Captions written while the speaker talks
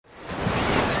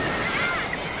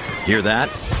Hear that?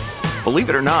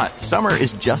 Believe it or not, summer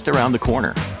is just around the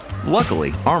corner.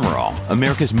 Luckily, Armor All,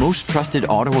 America's most trusted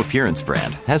auto appearance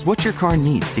brand, has what your car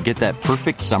needs to get that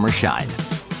perfect summer shine.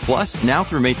 Plus, now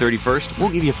through May 31st, we'll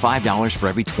give you $5 for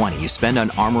every $20 you spend on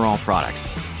Armor All products.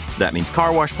 That means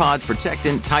car wash pods,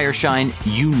 protectant, tire shine,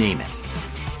 you name it.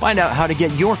 Find out how to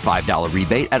get your $5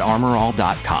 rebate at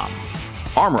armorall.com.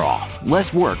 Armor All,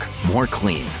 less work, more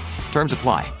clean. Terms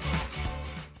apply.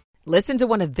 Listen to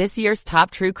one of this year's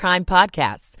top true crime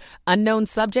podcasts. Unknown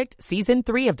Subject, Season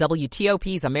 3 of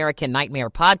WTOP's American Nightmare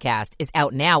podcast is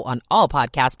out now on all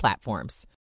podcast platforms.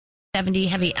 70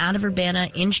 heavy out of Urbana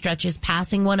in stretches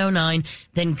passing 109,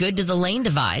 then good to the lane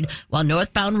divide, while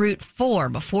northbound Route 4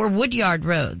 before Woodyard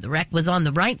Road. The wreck was on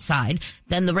the right side.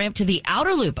 Then the ramp to the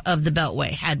outer loop of the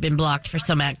Beltway had been blocked for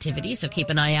some activity, so keep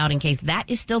an eye out in case that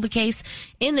is still the case.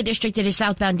 In the district, it is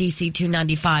southbound DC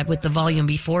 295 with the volume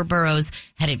before Burroughs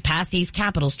headed past East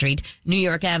Capitol Street. New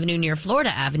York Avenue near Florida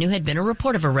Avenue had been a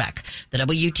report of a wreck. The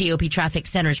WTOP Traffic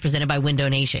Center is presented by Window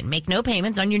Nation. Make no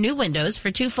payments on your new windows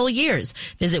for 2 full years.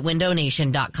 Visit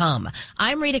windownation.com.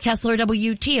 I'm Rita Kessler,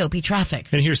 WTOP Traffic.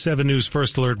 And here's 7 News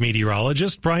First Alert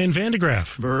meteorologist Brian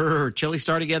Vandegraff. Chilly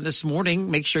start again this morning.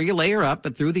 Make sure you layer up,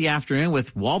 but through the afternoon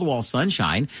with wall-to-wall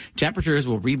sunshine, temperatures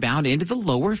will rebound into the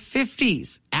lower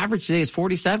 50s. Average today is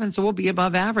 47, so we'll be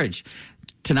above average.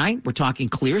 Tonight, we're talking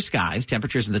clear skies,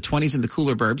 temperatures in the 20s in the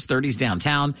cooler burbs, 30s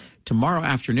downtown. Tomorrow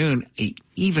afternoon, a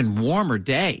even warmer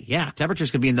day. Yeah, temperatures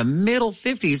could be in the middle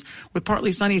 50s with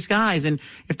partly sunny skies. And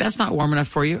if that's not warm enough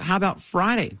for you, how about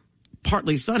Friday?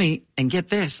 Partly sunny, and get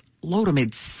this, low to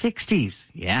mid 60s.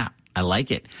 Yeah, I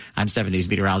like it. I'm 7 News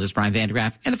meteorologist Brian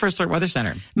Vandegraff in the First Alert Weather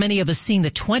Center. Many of us seeing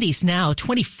the 20s now,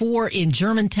 24 in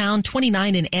Germantown,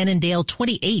 29 in Annandale,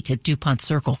 28 at DuPont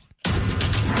Circle.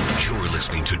 You're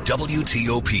listening to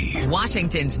WTOP,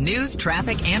 Washington's news,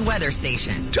 traffic, and weather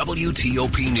station.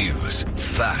 WTOP News.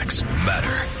 Facts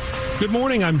matter. Good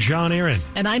morning, I'm John Aaron.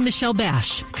 And I'm Michelle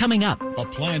Bash. Coming up, a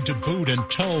plan to boot and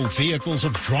tow vehicles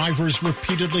of drivers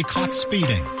repeatedly caught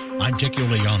speeding. I'm Dick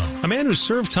Iuliano. A man who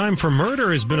served time for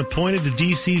murder has been appointed to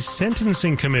D.C.'s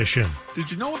Sentencing Commission.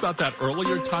 Did you know about that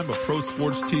earlier time a pro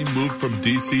sports team moved from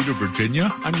D.C. to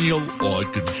Virginia? I'm Neil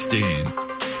Augenstein.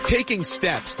 Taking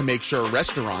steps to make sure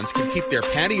restaurants can keep their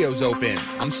patios open.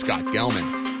 I'm Scott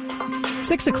Gelman.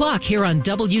 6 o'clock here on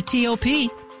WTOP.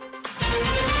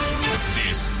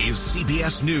 This is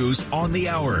CBS News on the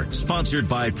Hour, sponsored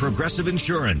by Progressive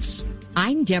Insurance.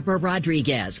 I'm Deborah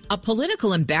Rodriguez. A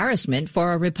political embarrassment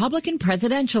for a Republican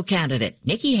presidential candidate.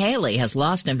 Nikki Haley has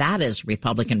lost Nevada's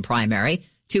Republican primary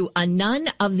to a none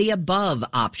of the above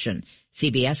option.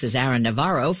 CBS's Aaron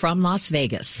Navarro from Las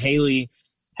Vegas. Haley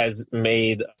has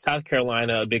made South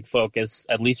Carolina a big focus,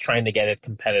 at least trying to get it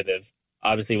competitive.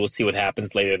 Obviously, we'll see what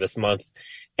happens later this month.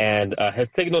 And has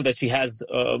signaled that she has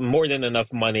more than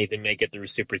enough money to make it through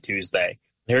Super Tuesday.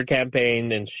 Her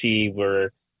campaign and she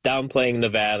were downplaying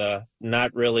Nevada,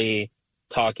 not really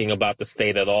talking about the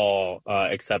state at all,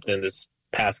 except in this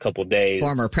past couple days.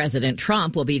 Former President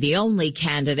Trump will be the only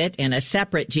candidate in a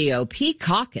separate GOP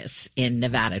caucus in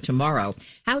Nevada tomorrow.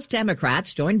 House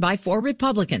Democrats, joined by 4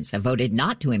 Republicans, have voted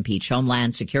not to impeach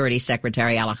Homeland Security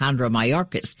Secretary Alejandro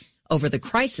Mayorkas over the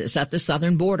crisis at the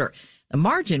southern border. The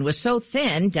margin was so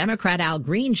thin, Democrat Al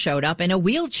Green showed up in a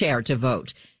wheelchair to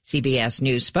vote. CBS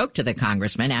News spoke to the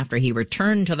congressman after he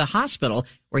returned to the hospital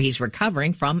where he's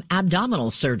recovering from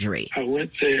abdominal surgery. I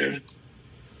went there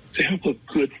to help a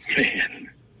good man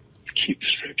keep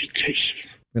his reputation.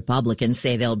 Republicans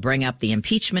say they'll bring up the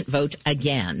impeachment vote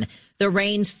again. The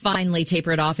rains finally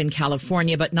tapered off in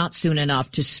California, but not soon enough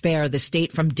to spare the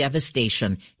state from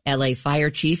devastation. L.A.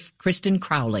 Fire Chief Kristen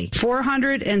Crowley.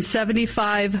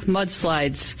 475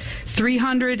 mudslides,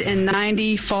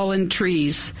 390 fallen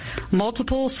trees,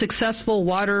 multiple successful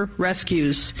water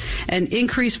rescues, an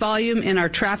increased volume in our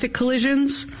traffic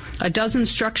collisions. A dozen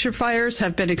structure fires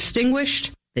have been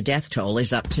extinguished. The death toll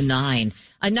is up to 9.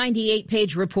 A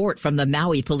 98-page report from the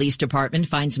Maui Police Department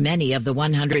finds many of the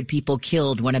 100 people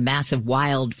killed when a massive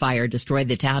wildfire destroyed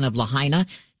the town of Lahaina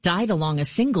died along a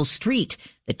single street.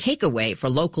 The takeaway for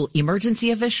local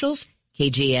emergency officials?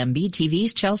 KGMB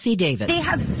TV's Chelsea Davis. They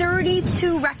have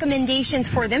 32 recommendations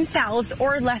for themselves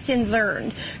or lessons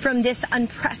learned from this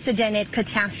unprecedented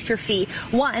catastrophe.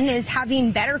 One is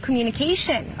having better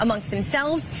communication amongst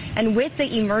themselves and with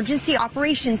the Emergency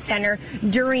Operations Center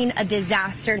during a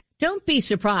disaster. Don't be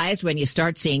surprised when you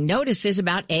start seeing notices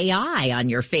about AI on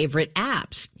your favorite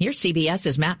apps. Here's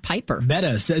CBS's Matt Piper.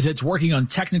 Meta says it's working on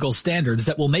technical standards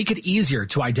that will make it easier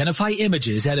to identify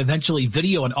images and eventually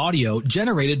video and audio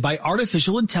generated by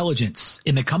artificial intelligence.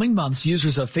 In the coming months,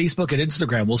 users of Facebook and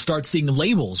Instagram will start seeing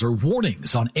labels or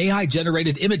warnings on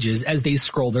AI-generated images as they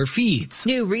scroll their feeds.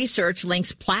 New research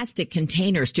links plastic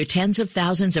containers to tens of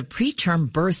thousands of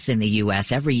preterm births in the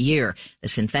U.S. every year. The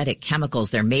synthetic chemicals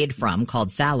they're made from,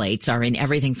 called phthalates, are in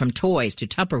everything from toys to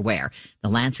Tupperware. The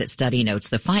Lancet study notes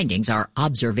the findings are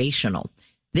observational.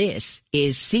 This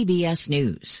is CBS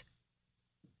News.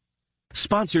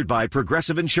 Sponsored by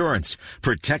Progressive Insurance.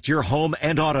 Protect your home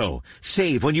and auto.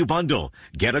 Save when you bundle.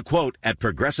 Get a quote at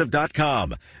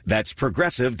Progressive.com. That's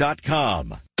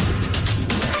Progressive.com.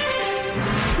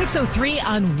 6:03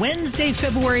 on Wednesday,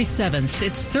 February 7th.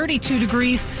 It's 32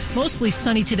 degrees, mostly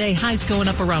sunny today. Highs going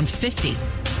up around 50.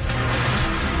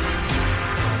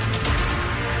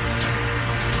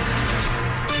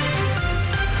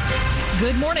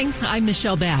 Good morning. I'm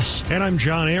Michelle Bash. And I'm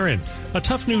John Aaron. A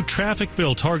tough new traffic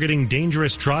bill targeting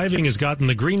dangerous driving has gotten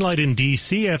the green light in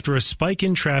D.C. after a spike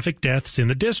in traffic deaths in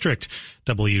the district.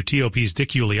 WTOP's Dick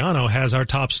Giuliano has our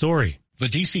top story. The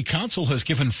D.C. Council has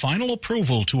given final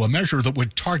approval to a measure that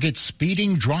would target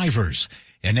speeding drivers,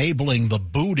 enabling the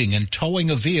booting and towing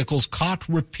of vehicles caught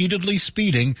repeatedly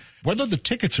speeding, whether the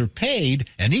tickets are paid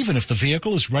and even if the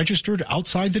vehicle is registered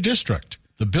outside the district.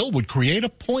 The bill would create a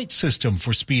point system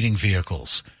for speeding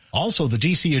vehicles. Also, the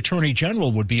D.C. Attorney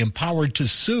General would be empowered to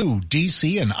sue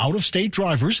D.C. and out-of-state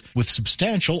drivers with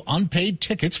substantial unpaid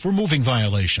tickets for moving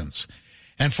violations.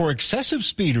 And for excessive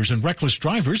speeders and reckless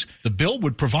drivers, the bill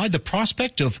would provide the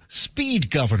prospect of speed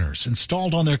governors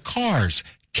installed on their cars,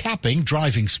 capping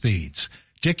driving speeds.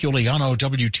 Dick Giuliano,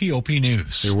 WTOP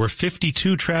News. There were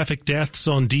 52 traffic deaths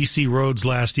on D.C. roads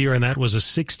last year, and that was a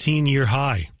 16-year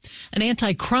high. An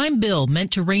anti-crime bill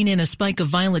meant to rein in a spike of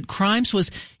violent crimes was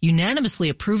unanimously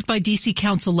approved by D.C.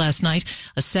 Council last night.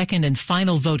 A second and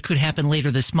final vote could happen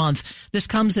later this month. This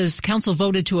comes as Council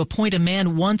voted to appoint a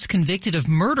man once convicted of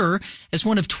murder as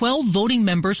one of 12 voting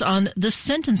members on the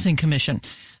Sentencing Commission.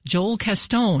 Joel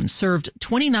Castone served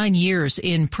 29 years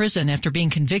in prison after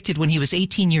being convicted when he was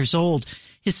 18 years old.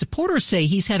 His supporters say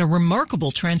he's had a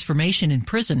remarkable transformation in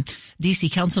prison. D.C.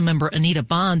 Councilmember Anita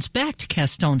Bonds backed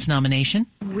Castone's nomination.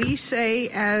 We say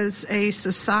as a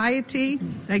society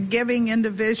that giving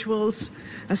individuals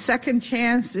a second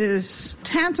chance is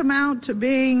tantamount to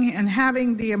being and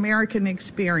having the American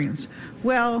experience.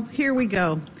 Well, here we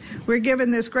go. We're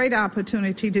given this great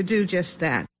opportunity to do just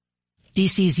that.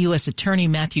 D.C.'s U.S. Attorney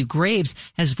Matthew Graves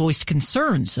has voiced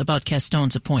concerns about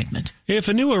Castone's appointment. If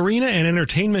a new arena and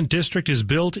entertainment district is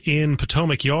built in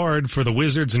Potomac Yard for the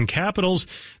Wizards and Capitals,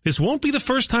 this won't be the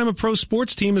first time a pro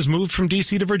sports team has moved from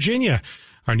D.C. to Virginia.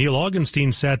 Our Neil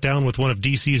Augenstein sat down with one of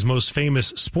D.C.'s most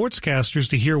famous sportscasters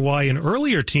to hear why an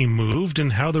earlier team moved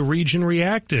and how the region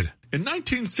reacted. In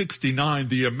 1969,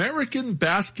 the American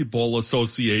Basketball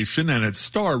Association and its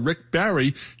star Rick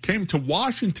Barry came to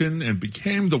Washington and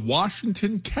became the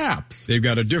Washington Caps. They've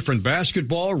got a different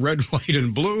basketball, red, white,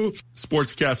 and blue.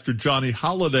 Sportscaster Johnny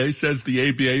Holliday says the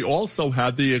ABA also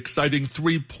had the exciting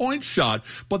three-point shot,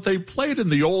 but they played in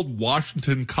the old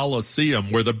Washington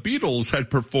Coliseum where the Beatles had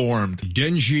performed.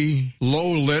 Dingy,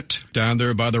 low-lit down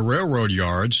there by the railroad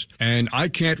yards, and I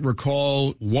can't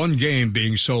recall one game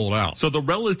being sold out. So the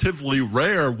relatively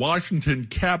rare Washington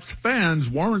Caps fans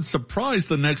weren't surprised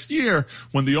the next year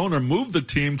when the owner moved the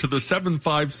team to the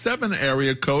 757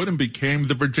 area code and became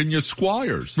the Virginia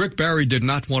Squires. Rick Barry did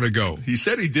not want to go. He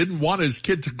said he didn't want his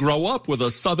kid to grow up with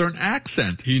a Southern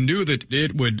accent. He knew that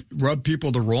it would rub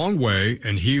people the wrong way,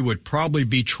 and he would probably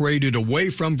be traded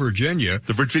away from Virginia.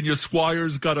 The Virginia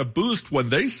Squires got a boost when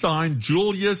they signed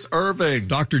Julius Erving.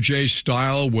 Dr. J's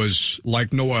style was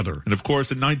like no other. And of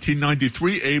course, in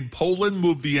 1993, Abe Pollin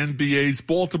moved the NBA's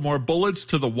Baltimore Bullets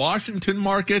to the Washington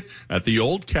market at the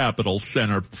old Capitol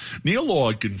Center. Neil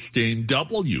Augenstein,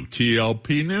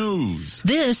 WTOP News.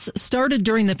 This started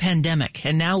during the pandemic,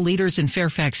 and now leaders in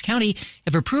Fairfax County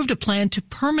have approved a plan to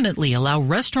permanently allow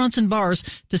restaurants and bars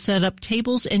to set up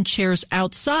tables and chairs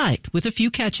outside with a few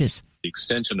catches. The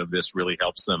extension of this really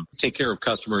helps them take care of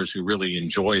customers who really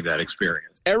enjoy that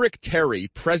experience. Eric Terry,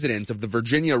 president of the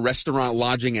Virginia Restaurant,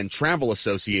 Lodging, and Travel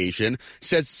Association,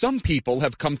 says some people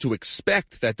have come to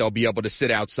expect that they'll be able to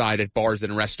sit outside at bars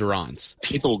and restaurants.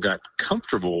 People got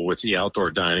comfortable with the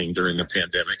outdoor dining during the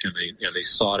pandemic, and they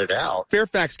sought it out.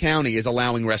 Fairfax County is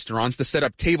allowing restaurants to set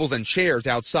up tables and chairs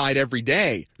outside every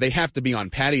day. They have to be on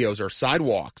patios or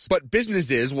sidewalks. But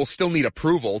businesses will still need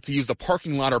approval to use the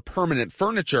parking lot or permanent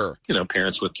furniture.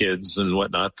 Parents with kids and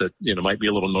whatnot that, might be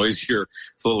a little noisier.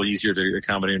 It's a little easier to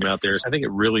accommodate them out there. I think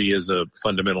it really is a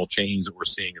fundamental change that we're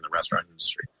seeing in the restaurant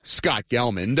industry. Scott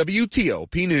Gelman,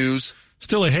 WTOP News.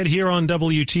 Still ahead here on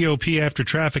WTOP after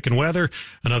traffic and weather.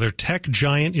 Another tech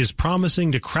giant is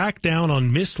promising to crack down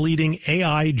on misleading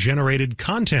AI-generated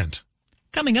content.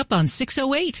 Coming up on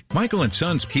 6:08. Michael &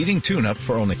 Son's heating tune-up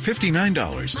for only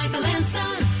 $59. Michael &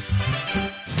 Son.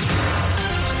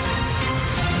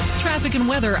 Traffic and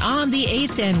weather on the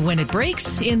 8th and when it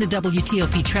breaks in the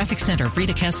WTOP Traffic Center.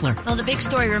 Rita Kessler. Well, the big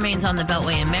story remains on the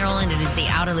Beltway in Maryland. It is the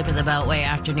outer loop of the Beltway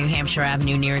after New Hampshire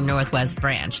Avenue near Northwest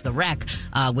Branch. The wreck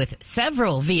with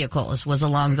several vehicles was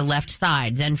along the left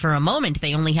side. Then for a moment,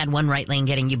 they only had one right lane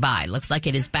getting you by. Looks like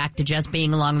it is back to just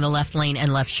being along the left lane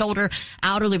and left shoulder.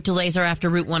 Outer loop delays are after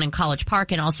Route 1 in College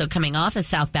Park and also coming off of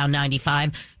southbound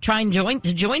 95. Try and join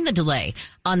the delay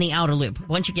on the outer loop.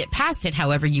 Once you get past it,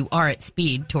 however, you are at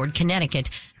speed toward Connecticut,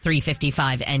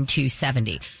 355 and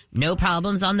 270. No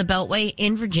problems on the Beltway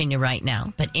in Virginia right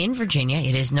now. But in Virginia,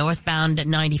 it is northbound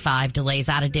 95, delays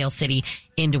out of Dale City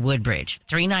into Woodbridge.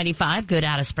 395, good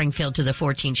out of Springfield to the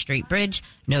 14th Street Bridge.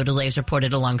 No delays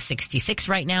reported along 66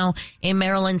 right now. In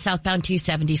Maryland, southbound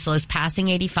 270 slows passing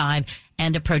 85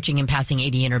 and approaching and passing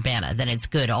 80 in Urbana. Then it's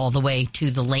good all the way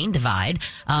to the lane divide.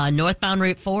 Northbound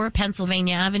Route 4,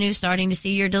 Pennsylvania Avenue, starting to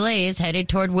see your delays headed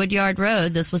toward Woodyard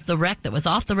Road. This was the wreck that was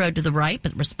off the road to the right,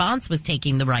 but response was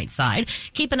taking the right side.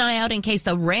 Keep an eye out in case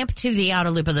the ramp to the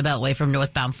outer loop of the Beltway from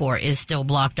northbound 4 is still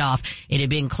blocked off. It had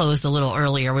been closed a little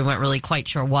earlier. We weren't really quite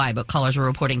sure why, but callers were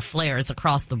reporting flares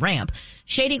across the ramp.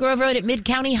 Shady Grove Road at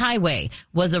Mid-County Highway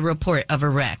was a report of a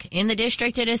wreck. In the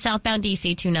district, it is southbound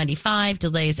DC 295,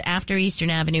 delays after Eastern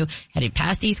Avenue, headed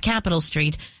past East Capitol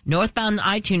Street. Northbound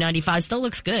I-295 still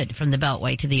looks good from the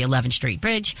Beltway to the 11th Street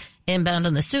Bridge. Inbound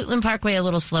on the Suitland Parkway, a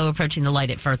little slow approaching the light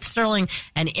at Firth Sterling.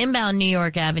 And inbound New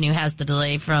York Avenue has the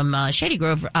delay from Shady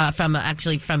Grove, from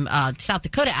South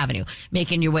Dakota Avenue,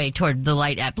 making your way toward the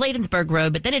light at Bladensburg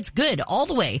Road. But then it's good all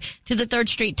the way to the 3rd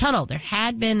Street Tunnel. There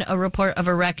had been a report of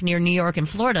a wreck near New York and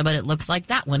Florida, but it looks like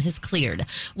that one has cleared.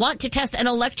 Want to test an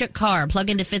electric car? Plug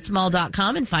into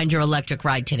fitzmall.com and find your electric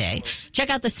ride today.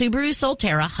 Check out the Subaru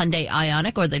Solterra, Hyundai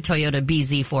Ioniq, or the Toyota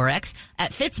BZ4X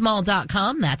at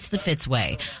fitzmall.com. That's the Fitz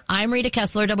way. I'm Rita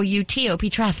Kessler,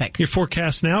 WTOP Traffic. Your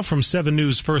forecast now from 7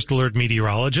 News First Alert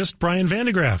meteorologist Brian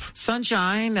Vandegraff.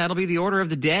 Sunshine, that'll be the order of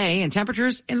the day, and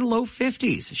temperatures in the low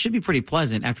 50s. It should be pretty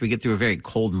pleasant after we get through a very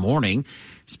cold morning.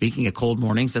 Speaking of cold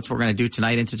mornings, that's what we're going to do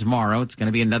tonight into tomorrow. It's going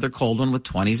to be another cold one with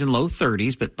 20s and low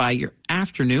 30s. But by your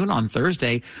afternoon on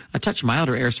Thursday, a touch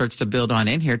milder air starts to build on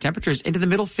in here. Temperatures into the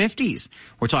middle 50s.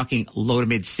 We're talking low to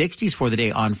mid 60s for the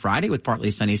day on Friday with partly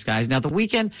sunny skies. Now, the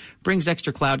weekend brings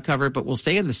extra cloud cover, but we'll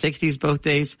stay in the 60s both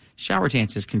days. Shower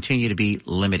chances continue to be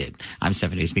limited. I'm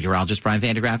 7 News meteorologist Brian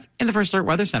Vandegraff in the First Alert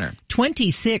Weather Center.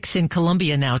 26 in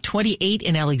Columbia now, 28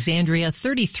 in Alexandria,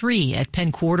 33 at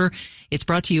Penn Quarter. It's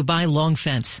brought to you by Long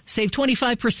Fence. Save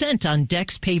 25% on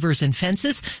decks, pavers, and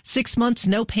fences. 6 months,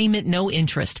 no payment, no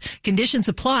interest. Conditions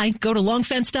apply. Go to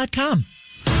longfence.com.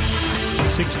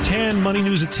 6:10, Money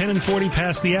News at 10 and 40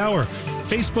 past the hour.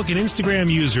 Facebook and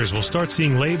Instagram users will start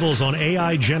seeing labels on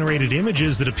AI-generated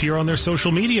images that appear on their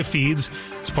social media feeds.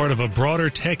 It's part of a broader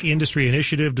tech industry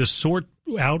initiative to sort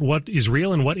out what is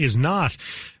real and what is not.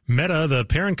 Meta, the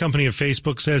parent company of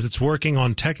Facebook, says it's working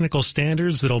on technical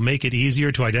standards that'll make it easier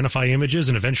to identify images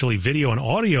and eventually video and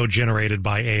audio generated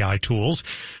by AI tools.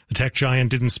 The tech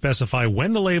giant didn't specify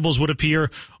when the labels would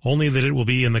appear, only that it will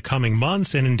be in the coming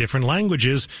months and in different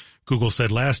languages. Google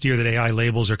said last year that AI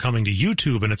labels are coming to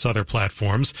YouTube and its other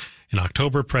platforms. In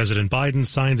October, President Biden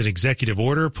signed an executive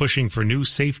order pushing for new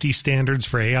safety standards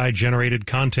for AI-generated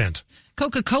content.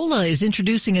 Coca-Cola is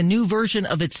introducing a new version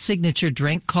of its signature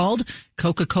drink called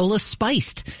Coca-Cola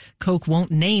Spiced. Coke won't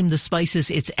name the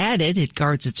spices it's added. It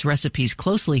guards its recipes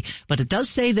closely, but it does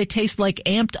say they taste like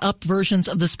amped-up versions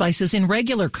of the spices in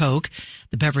regular Coke.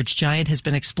 The beverage giant has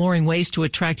been exploring ways to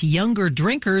attract younger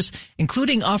drinkers,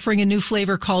 including offering a new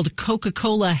flavor called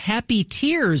Coca-Cola Happy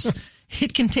Tears.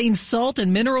 It contains salt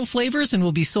and mineral flavors and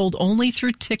will be sold only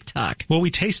through TikTok. Well, we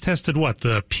taste tested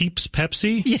the Peeps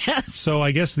Pepsi? Yes. So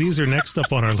I guess these are next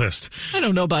up on our list. I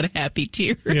don't know about Happy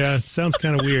Tears. Yeah, it sounds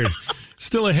kind of weird.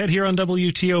 Still ahead here on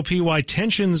WTOP, why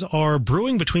tensions are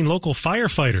brewing between local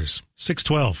firefighters.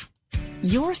 6:12.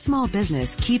 Your small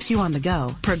business keeps you on the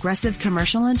go. Progressive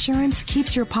Commercial Insurance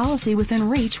keeps your policy within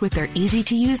reach with their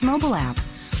easy-to-use mobile app.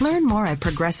 Learn more at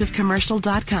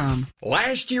progressivecommercial.com.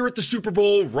 Last year at the Super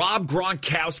Bowl, Rob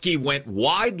Gronkowski went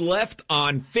wide left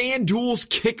on FanDuel's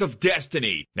Kick of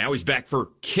Destiny. Now he's back for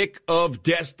Kick of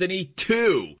Destiny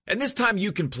 2. And this time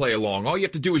you can play along. All you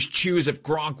have to do is choose if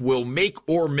Gronk will make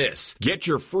or miss. Get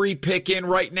your free pick in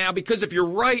right now, because if you're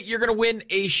right, you're going to win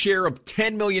a share of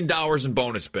 $10 million in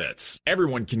bonus bets.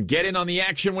 Everyone can get in on the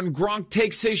action when Gronk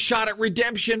takes his shot at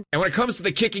redemption. And when it comes to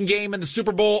the kicking game in the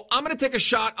Super Bowl, I'm going to take a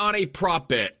shot on a prop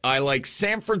bet. I like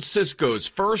San Francisco's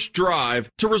first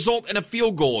drive to result in a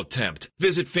field goal attempt.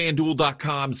 Visit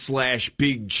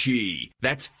FanDuel.com/Big Chi.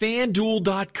 That's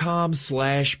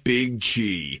FanDuel.com/Big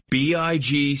Chi.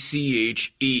 BIGCHEE.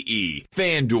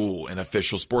 FanDuel, an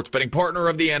official sports betting partner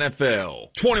of the NFL.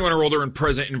 21 or older and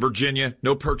present in Virginia.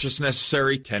 No purchase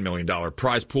necessary. $10 million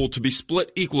prize pool to be split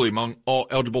equally among all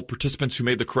eligible participants who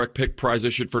made the correct pick. Prize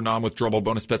issued for non-withdrawable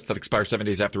bonus bets that expire 7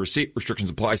 days after receipt. Restrictions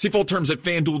apply. See full terms at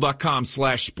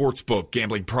FanDuel.com/sportsbook.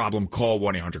 Gambling problem? Call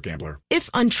 1-800-GAMBLER. If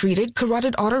untreated,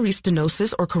 carotid artery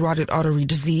stenosis or carotid artery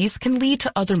disease can lead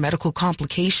to other medical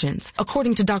complications.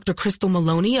 According to Dr. Crystal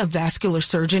Maloney, a vascular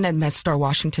surgeon at MedStar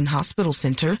Washington Hospital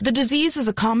Center, the disease is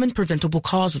a common preventable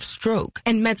cause of stroke,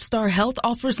 and MedStar Health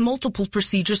offers multiple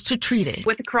procedures to treat it.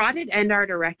 With the carotid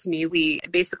endarterectomy, we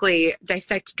basically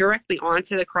dissect directly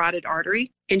onto the carotid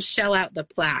artery and shell out the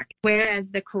plaque.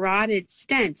 Whereas the carotid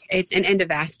stent, it's an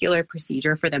endovascular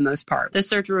procedure for the most part. The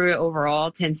surgery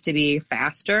overall tends to be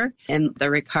faster and the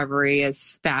recovery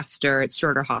is faster. It's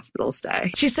shorter hospital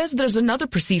stay. She says there's another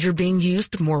procedure being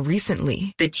used more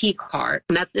recently. The TCAR,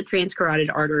 and that's the transcarotid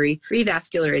artery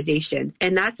revascularization.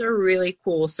 And that's a really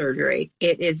cool surgery.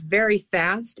 It is very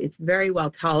fast. It's very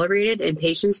well tolerated and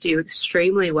patients do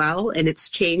extremely well. And it's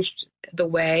changed the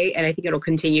way, and I think it'll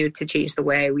continue to change the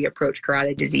way we approach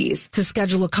carotid disease. To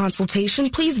schedule a consultation,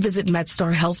 please visit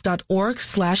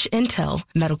medstarhealth.org/intel.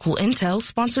 Medical Intel,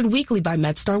 sponsored weekly by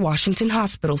MedStar Washington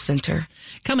Hospital Center.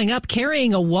 Coming up,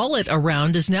 carrying a wallet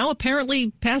around is now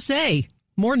apparently passé.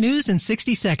 More news in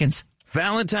 60 seconds.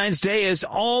 Valentine's Day is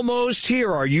almost here.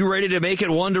 Are you ready to make it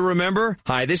one to remember?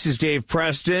 Hi, this is Dave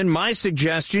Preston. My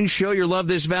suggestion, show your love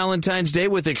this Valentine's Day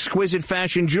with exquisite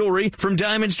fashion jewelry from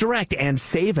Diamonds Direct and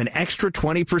save an extra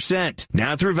 20%.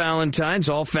 Now through Valentine's,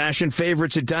 all fashion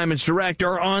favorites at Diamonds Direct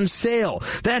are on sale.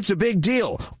 That's a big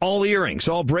deal. All earrings,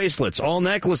 all bracelets, all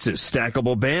necklaces,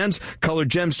 stackable bands, colored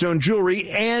gemstone jewelry,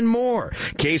 and more.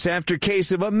 Case after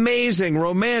case of amazing,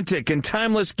 romantic, and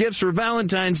timeless gifts for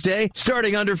Valentine's Day,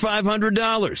 starting under $500.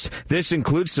 This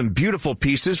includes some beautiful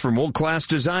pieces from world-class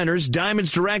designers.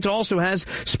 Diamonds Direct also has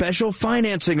special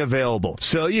financing available.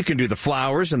 So you can do the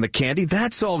flowers and the candy.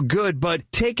 That's all good, but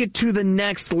take it to the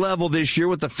next level this year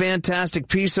with a fantastic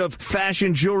piece of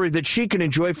fashion jewelry that she can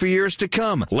enjoy for years to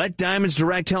come. Let Diamonds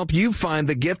Direct help you find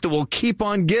the gift that will keep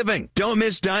on giving. Don't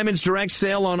miss Diamonds Direct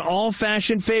sale on all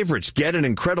fashion favorites. Get an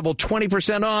incredible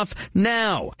 20% off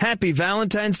now. Happy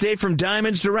Valentine's Day from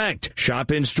Diamonds Direct.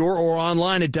 Shop in store or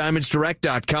online at diamondsdirect.com.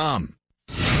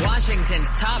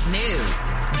 Washington's top news,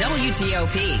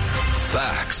 WTOP.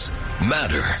 Facts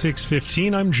matter.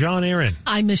 6:15, I'm John Aaron.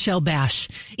 I'm Michelle Bash.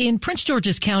 In Prince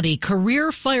George's County,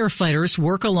 career firefighters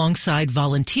work alongside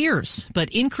volunteers, but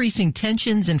increasing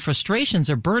tensions and frustrations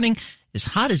are burning as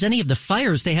hot as any of the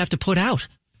fires they have to put out.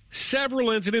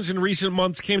 Several incidents in recent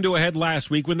months came to a head last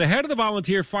week when the head of the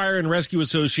Volunteer Fire and Rescue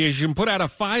Association put out a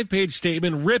 5-page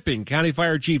statement ripping County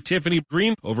Fire Chief Tiffany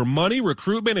Green over money,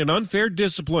 recruitment, and unfair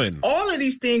discipline. All of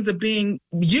these things are being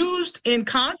used in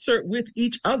concert with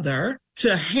each other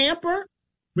to hamper,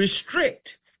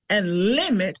 restrict, and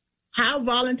limit how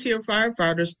volunteer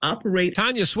firefighters operate.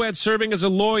 Tanya Sweat serving as a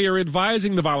lawyer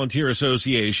advising the Volunteer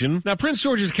Association. Now, Prince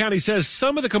George's County says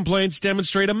some of the complaints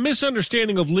demonstrate a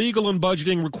misunderstanding of legal and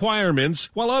budgeting requirements,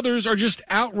 while others are just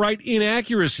outright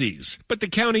inaccuracies. But the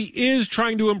county is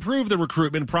trying to improve the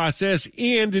recruitment process,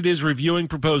 and it is reviewing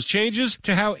proposed changes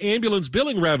to how ambulance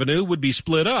billing revenue would be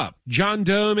split up. John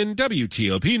Dome in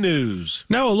WTOP News.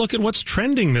 Now a look at what's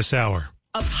trending this hour.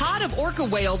 A pod of orca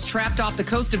whales trapped off the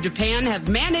coast of Japan have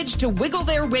managed to wiggle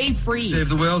their way free. Save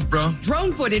the whales, bro.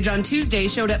 Drone footage on Tuesday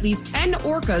showed at least 10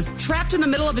 orcas trapped in the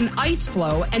middle of an ice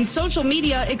floe, and social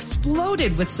media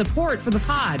exploded with support for the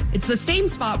pod. It's the same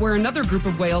spot where another group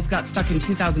of whales got stuck in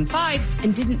 2005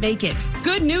 and didn't make it.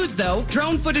 Good news, though.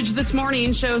 Drone footage this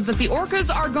morning shows that the orcas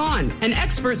are gone, and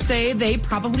experts say they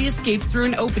probably escaped through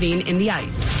an opening in the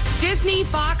ice. Disney,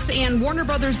 Fox, and Warner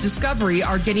Brothers Discovery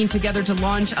are getting together to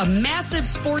launch a massive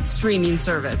massive sports streaming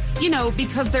service. You know,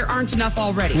 because there aren't enough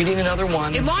already. We need another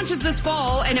one. It launches this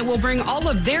fall, and it will bring all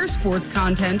of their sports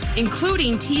content,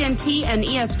 including TNT and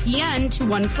ESPN, to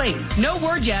one place. No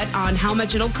word yet on how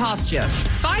much it'll cost you.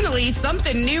 Finally,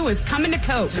 something new is coming to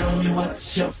Coke. Tell me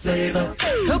what's your flavor?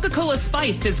 Coca-Cola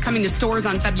Spiced is coming to stores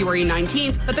on February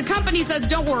 19th, but the company says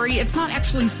don't worry, it's not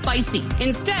actually spicy.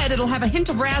 Instead, it'll have a hint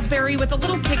of raspberry with a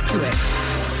little kick to it.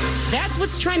 That's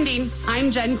what's trending.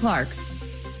 I'm Jen Clark.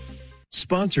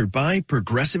 Sponsored by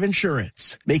Progressive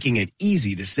Insurance, making it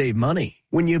easy to save money.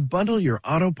 When you bundle your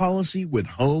auto policy with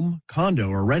home, condo,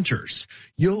 or renters,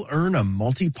 you'll earn a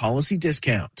multi-policy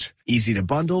discount. Easy to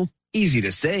bundle, easy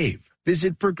to save.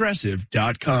 Visit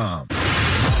Progressive.com.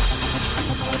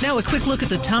 Now a quick look at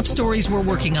the top stories we're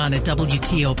working on at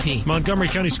WTOP. Montgomery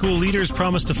County school leaders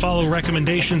promised to follow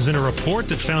recommendations in a report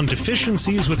that found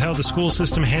deficiencies with how the school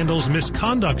system handles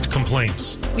misconduct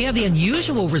complaints. We have the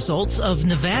unusual results of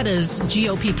Nevada's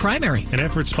GOP primary. And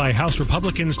efforts by House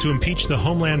Republicans to impeach the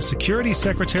Homeland Security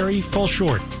Secretary fall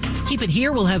short. Keep it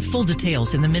here. We'll have full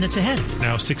details in the minutes ahead.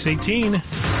 Now 6:18.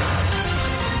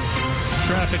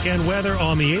 Traffic and weather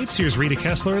on the 8s. Here's Rita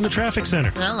Kessler in the traffic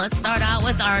center. Well, let's start out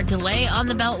with our delay on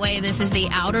the Beltway. This is the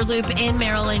outer loop in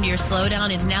Maryland. Your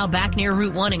slowdown is now back near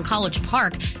Route 1 in College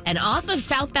Park and off of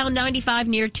southbound 95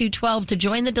 near 212 to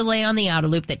join the delay on the outer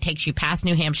loop that takes you past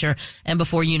New Hampshire and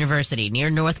before University. Near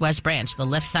Northwest Branch, the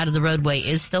left side of the roadway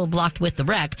is still blocked with the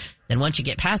wreck. Then once you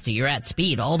get past it, you're at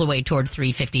speed all the way toward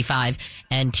 355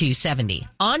 and 270.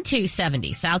 On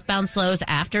 270, southbound slows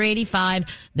after 85,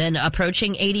 then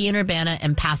approaching 80 in Urbana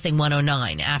and passing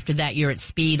 109. After that, you're at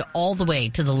speed all the way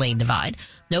to the lane divide.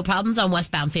 No problems on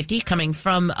westbound 50 coming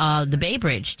from the Bay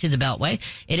Bridge to the Beltway.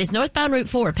 It is northbound Route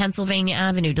 4, Pennsylvania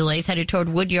Avenue. Delays headed toward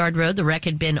Woodyard Road. The wreck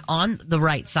had been on the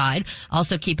right side.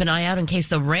 Also keep an eye out in case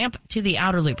the ramp to the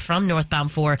outer loop from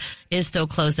northbound 4 is still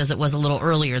closed as it was a little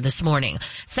earlier this morning.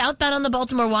 Southbound on the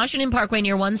Baltimore-Washington Parkway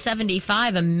near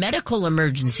 175, a medical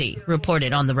emergency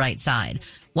reported on the right side.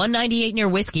 198 near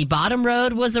Whiskey Bottom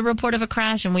Road was a report of a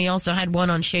crash, and we also had one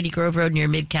on Shady Grove Road near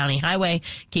Mid-County Highway.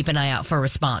 Keep an eye out for a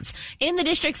response. In the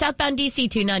district, southbound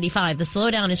DC 295, the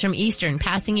slowdown is from Eastern,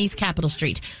 passing East Capitol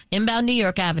Street. Inbound New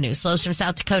York Avenue slows from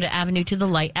South Dakota Avenue to the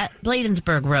light at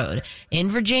Bladensburg Road. In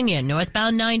Virginia,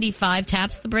 northbound 95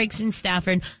 taps the brakes in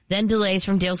Stafford, then delays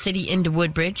from Dale City into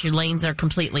Woodbridge. Your lanes are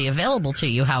completely available to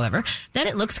you, however. Then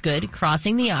it looks good,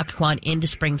 crossing the Occoquan into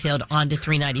Springfield onto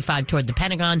 395 toward the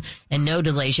Pentagon, and no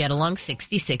delays yet along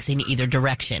 66 in either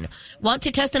direction. Want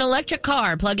to test an electric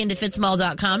car? Plug into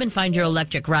fitzmall.com and find your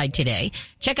electric ride today.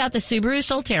 Check out the Subaru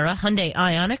Solterra, Hyundai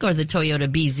Ioniq, or the Toyota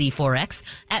BZ4X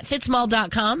at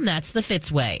fitzmall.com. That's the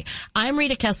Fitz way. I'm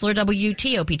Rita Kessler,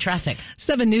 WTOP Traffic.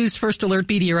 7 News First Alert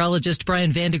meteorologist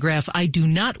Brian Vandegraff. I do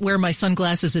not wear my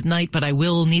sunglasses at night, but I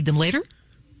will need them later.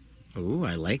 Ooh,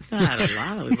 I like that a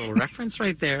lot. A little reference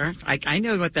right there. I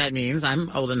know what that means. I'm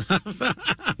old enough.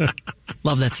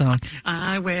 Love that song.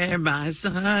 I wear my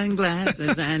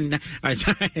sunglasses and... All right,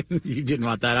 sorry, you didn't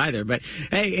want that either. But,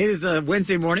 hey, it is a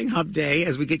Wednesday morning, hump day,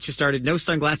 as we get you started. No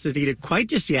sunglasses needed quite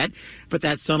just yet, but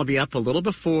that sun will be up a little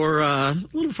before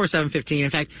 7:15. In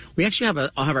fact, we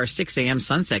actually I'll have our 6 a.m.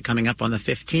 sunset coming up on the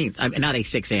 15th. Not a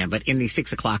 6 a.m., but in the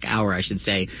 6 o'clock hour, I should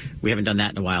say. We haven't done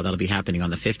that in a while. That'll be happening on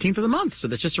the 15th of the month, so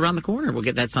that's just around the corner. We'll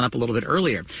get that sun up a little bit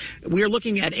earlier. We are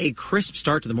looking at a crisp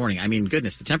start to the morning. I mean,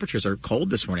 goodness, the temperatures are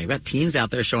cold this morning. We've got teens out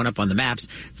there showing up on the maps.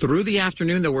 Through the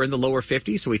afternoon, though, we're in the lower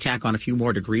 50s, so we tack on a few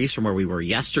more degrees from where we were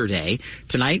yesterday.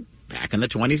 Tonight, back in the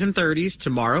 20s and 30s.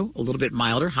 Tomorrow, a little bit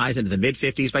milder, highs into the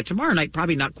mid-50s. By tomorrow night,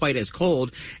 probably not quite as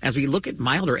cold. As we look at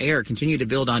milder air continue to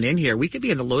build on in here, we could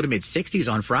be in the low to mid-60s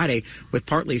on Friday with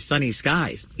partly sunny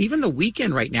skies. Even the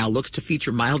weekend right now looks to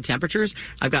feature mild temperatures.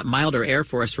 I've got milder air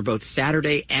for us for both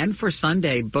Saturday and for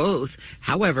Sunday, both.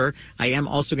 However, I am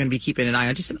also going to be keeping an eye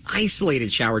on just an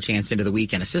isolated shower chance into the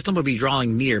weekend. A system will be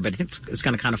drawing near, but I think it's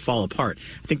going to kind of fall apart.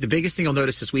 I think the biggest thing you'll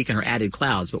notice this weekend are added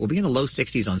clouds, but we'll be in the low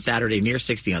 60s on Saturday, near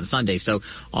 60 on Sunday. So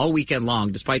all weekend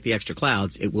long, despite the extra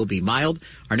clouds, it will be mild.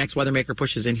 Our next weather maker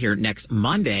pushes in here next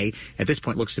Monday. At this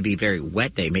point, looks to be a very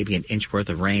wet day, maybe an inch worth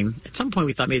of rain. At some point,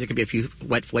 we thought maybe there could be a few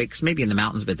wet flakes, maybe in the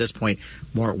mountains, but at this point,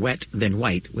 more wet than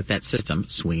white with that system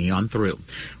swinging on through.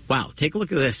 Wow, take a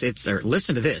look at this.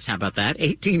 Listen to this. How about that?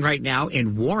 18 right now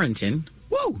in Warrenton.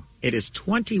 Whoa! It is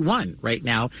 21 right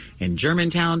now in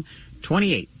Germantown.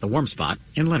 28, the warm spot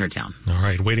in Leonardtown. All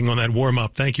right, waiting on that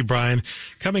warm-up. Thank you, Brian.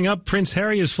 Coming up, Prince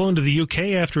Harry has flown to the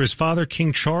UK after his father,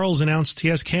 King Charles, announced he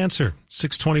has cancer.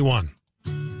 6:21.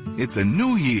 It's a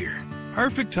new year.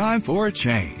 Perfect time for a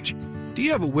change. Do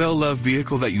you have a well-loved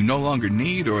vehicle that you no longer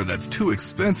need or that's too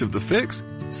expensive to fix?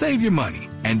 Save your money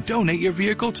and donate your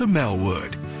vehicle to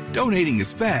Melwood. Donating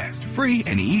is fast, free,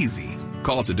 and easy.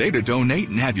 Call today to donate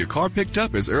and have your car picked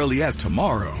up as early as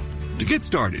tomorrow. To get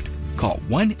started, call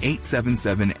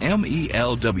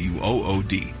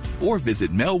 1-877-MELWOOD or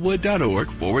visit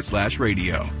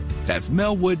melwood.org/radio. That's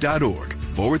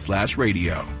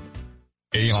melwood.org/radio.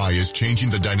 AI is changing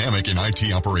the dynamic in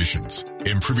IT operations,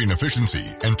 improving efficiency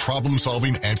and problem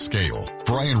solving at scale.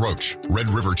 Brian Roach, Red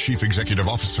River Chief Executive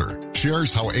Officer,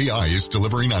 shares how AI is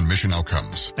delivering on mission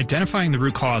outcomes. Identifying the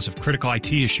root cause of critical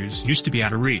IT issues used to be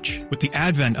out of reach. With the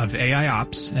advent of AI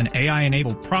Ops and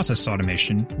AI-enabled process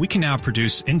automation, we can now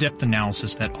produce in-depth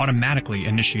analysis that automatically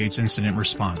initiates incident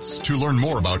response. To learn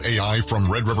more about AI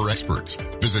from Red River experts,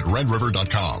 visit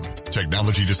redriver.com.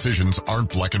 Technology decisions aren't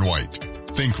black and white.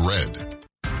 Think red.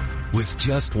 With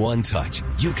just one touch,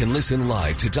 you can listen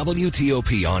live to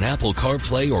WTOP on Apple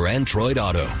CarPlay or Android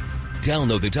Auto.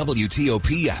 Download the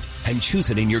WTOP app and choose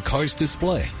it in your car's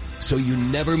display, so you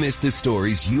never miss the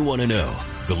stories you want to know,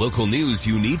 the local news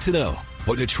you need to know,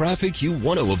 or the traffic you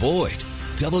want to avoid.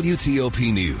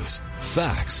 WTOP News.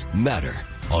 Facts matter.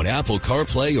 On Apple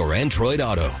CarPlay or Android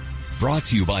Auto. Brought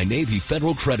to you by Navy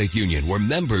Federal Credit Union, where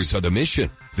members are the mission.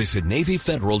 Visit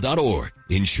NavyFederal.org.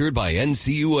 Insured by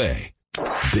NCUA.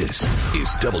 This is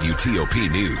WTOP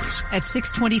News. At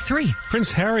 6:23.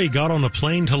 Prince Harry got on the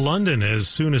plane to London as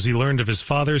soon as he learned of his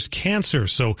father's cancer.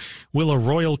 So will a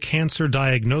royal cancer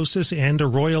diagnosis and a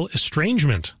royal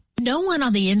estrangement? No one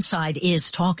on the inside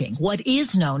is talking. What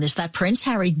is known is that Prince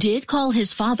Harry did call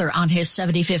his father on his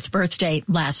 75th birthday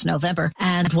last November.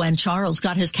 And when Charles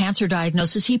got his cancer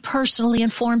diagnosis, he personally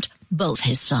informed both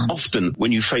his sons. Often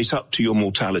when you face up to your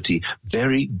mortality,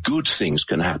 very good things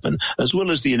can happen, as well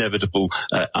as the inevitable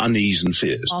unease and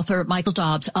fears. Author Michael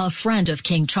Dobbs, a friend of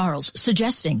King Charles,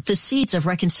 suggesting the seeds of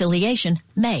reconciliation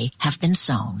may have been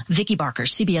sown. Vicky Barker,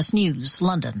 CBS News,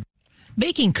 London.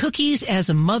 Baking cookies as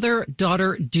a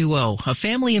mother-daughter duo. A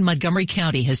family in Montgomery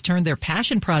County has turned their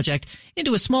passion project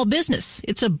into a small business.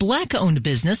 It's a Black-owned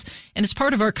business, and it's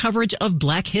part of our coverage of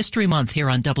Black History Month here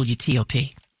on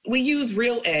WTOP. We use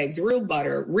real eggs, real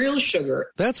butter, real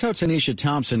sugar. That's how Tanisha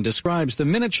Thompson describes the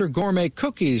miniature gourmet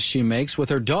cookies she makes with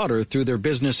her daughter through their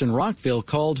business in Rockville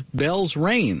called Bell's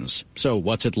Reigns. So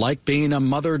what's it like being a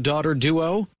mother-daughter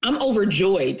duo? I'm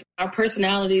overjoyed. Our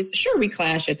personalities, sure, we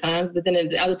clash at times, but then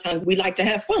at other times we like to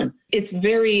have fun. It's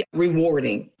very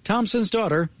rewarding. Thompson's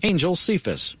daughter, Angel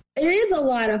Cephas. It is a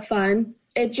lot of fun.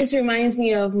 It just reminds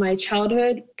me of my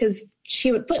childhood because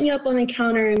she would put me up on the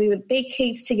counter and we would bake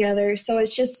cakes together. So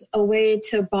it's just a way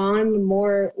to bond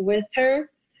more with her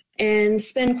and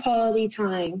spend quality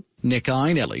time. Nick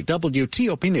Einelli,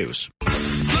 WTOP News.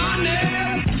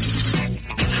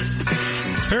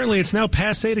 Apparently it's now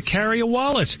passé to carry a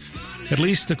wallet, at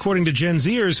least according to Gen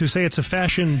Zers who say it's a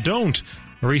fashion don't.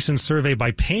 A recent survey by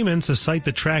Payments, a site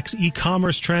that tracks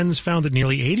e-commerce trends, found that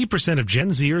nearly 80% of Gen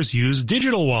Zers use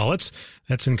digital wallets.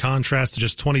 That's in contrast to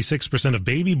just 26% of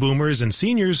baby boomers and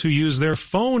seniors who use their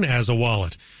phone as a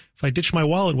wallet. If I ditch my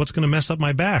wallet, what's going to mess up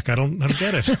my back? I don't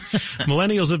get it.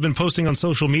 Millennials have been posting on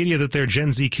social media that their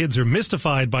Gen Z kids are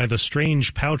mystified by the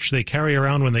strange pouch they carry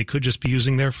around when they could just be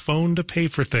using their phone to pay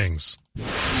for things.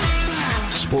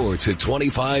 Sports at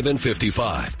 25 and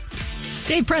 55.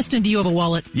 Dave Preston, do you have a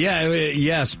wallet?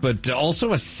 Yes, but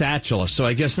also a satchel. So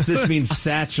I guess this means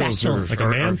satchels satchel. are like a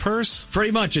man purse?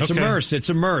 Pretty much. It's a merce. It's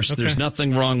a merce. Okay. There's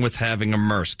nothing wrong with having a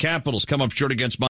merce. Capitals come up short against